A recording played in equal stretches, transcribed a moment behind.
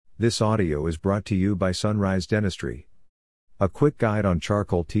This audio is brought to you by Sunrise Dentistry. A quick guide on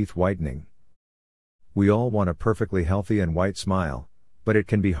charcoal teeth whitening. We all want a perfectly healthy and white smile, but it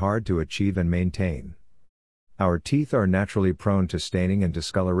can be hard to achieve and maintain. Our teeth are naturally prone to staining and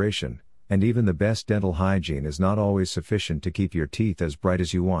discoloration, and even the best dental hygiene is not always sufficient to keep your teeth as bright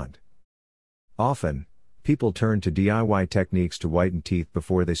as you want. Often, people turn to DIY techniques to whiten teeth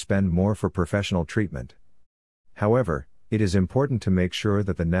before they spend more for professional treatment. However, it is important to make sure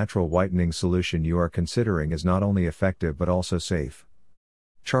that the natural whitening solution you are considering is not only effective but also safe.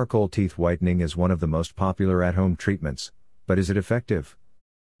 Charcoal teeth whitening is one of the most popular at-home treatments, but is it effective?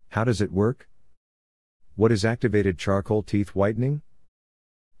 How does it work? What is activated charcoal teeth whitening?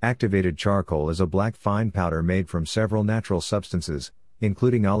 Activated charcoal is a black fine powder made from several natural substances,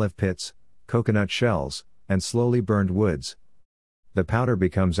 including olive pits, coconut shells, and slowly burned woods. The powder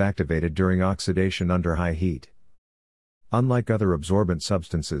becomes activated during oxidation under high heat. Unlike other absorbent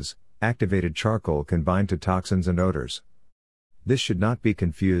substances, activated charcoal can bind to toxins and odors. This should not be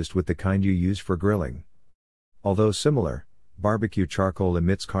confused with the kind you use for grilling. Although similar, barbecue charcoal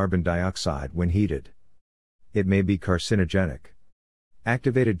emits carbon dioxide when heated. It may be carcinogenic.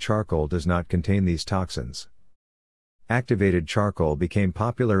 Activated charcoal does not contain these toxins. Activated charcoal became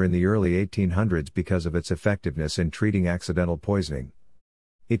popular in the early 1800s because of its effectiveness in treating accidental poisoning.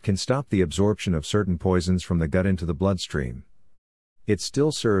 It can stop the absorption of certain poisons from the gut into the bloodstream. It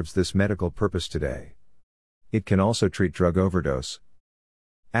still serves this medical purpose today. It can also treat drug overdose.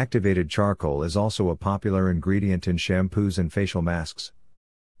 Activated charcoal is also a popular ingredient in shampoos and facial masks.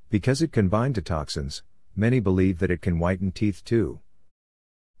 Because it can bind to toxins, many believe that it can whiten teeth too.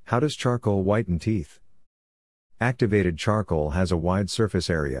 How does charcoal whiten teeth? Activated charcoal has a wide surface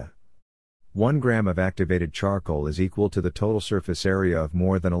area. 1 gram of activated charcoal is equal to the total surface area of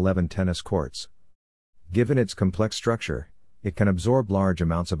more than 11 tennis courts. Given its complex structure, it can absorb large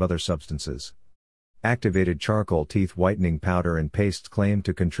amounts of other substances. Activated charcoal teeth whitening powder and pastes claim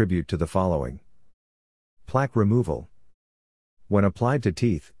to contribute to the following. Plaque removal. When applied to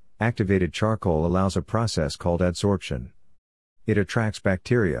teeth, activated charcoal allows a process called adsorption. It attracts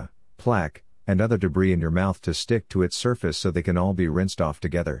bacteria, plaque, and other debris in your mouth to stick to its surface so they can all be rinsed off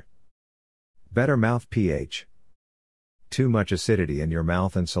together. Better mouth pH. Too much acidity in your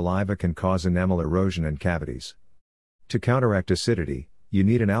mouth and saliva can cause enamel erosion and cavities. To counteract acidity, you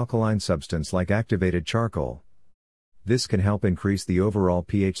need an alkaline substance like activated charcoal. This can help increase the overall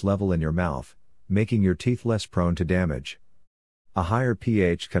pH level in your mouth, making your teeth less prone to damage. A higher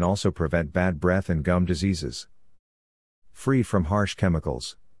pH can also prevent bad breath and gum diseases. Free from harsh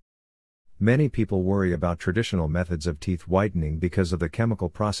chemicals. Many people worry about traditional methods of teeth whitening because of the chemical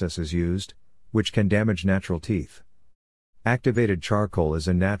processes used, which can damage natural teeth. Activated charcoal is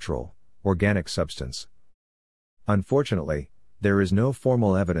a natural, organic substance. Unfortunately, there is no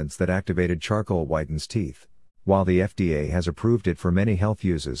formal evidence that activated charcoal whitens teeth. While the FDA has approved it for many health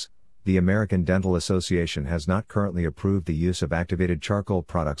uses, the American Dental Association has not currently approved the use of activated charcoal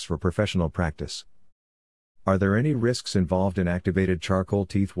products for professional practice. Are there any risks involved in activated charcoal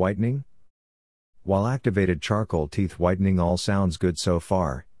teeth whitening? While activated charcoal teeth whitening all sounds good so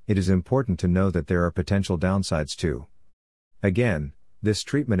far, it is important to know that there are potential downsides too. Again, this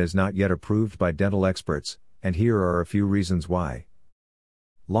treatment is not yet approved by dental experts, and here are a few reasons why.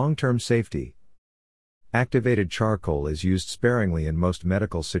 Long-term safety. Activated charcoal is used sparingly in most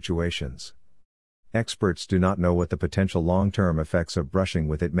medical situations. Experts do not know what the potential long-term effects of brushing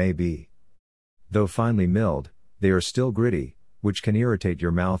with it may be. Though finely milled, they are still gritty, which can irritate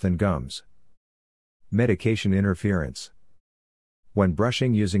your mouth and gums. Medication interference. When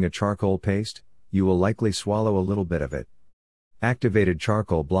brushing using a charcoal paste, you will likely swallow a little bit of it. Activated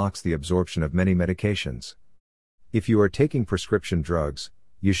charcoal blocks the absorption of many medications. If you are taking prescription drugs,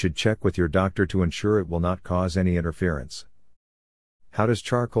 you should check with your doctor to ensure it will not cause any interference. How does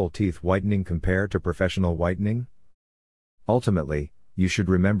charcoal teeth whitening compare to professional whitening? Ultimately, you should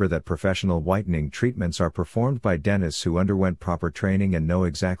remember that professional whitening treatments are performed by dentists who underwent proper training and know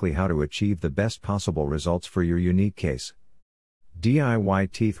exactly how to achieve the best possible results for your unique case.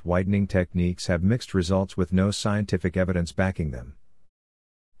 DIY teeth whitening techniques have mixed results with no scientific evidence backing them.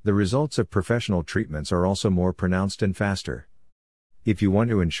 The results of professional treatments are also more pronounced and faster. If you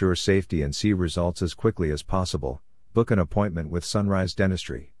want to ensure safety and see results as quickly as possible, book an appointment with Sunrise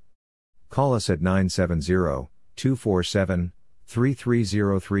Dentistry. Call us at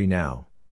 970-247-3303 now.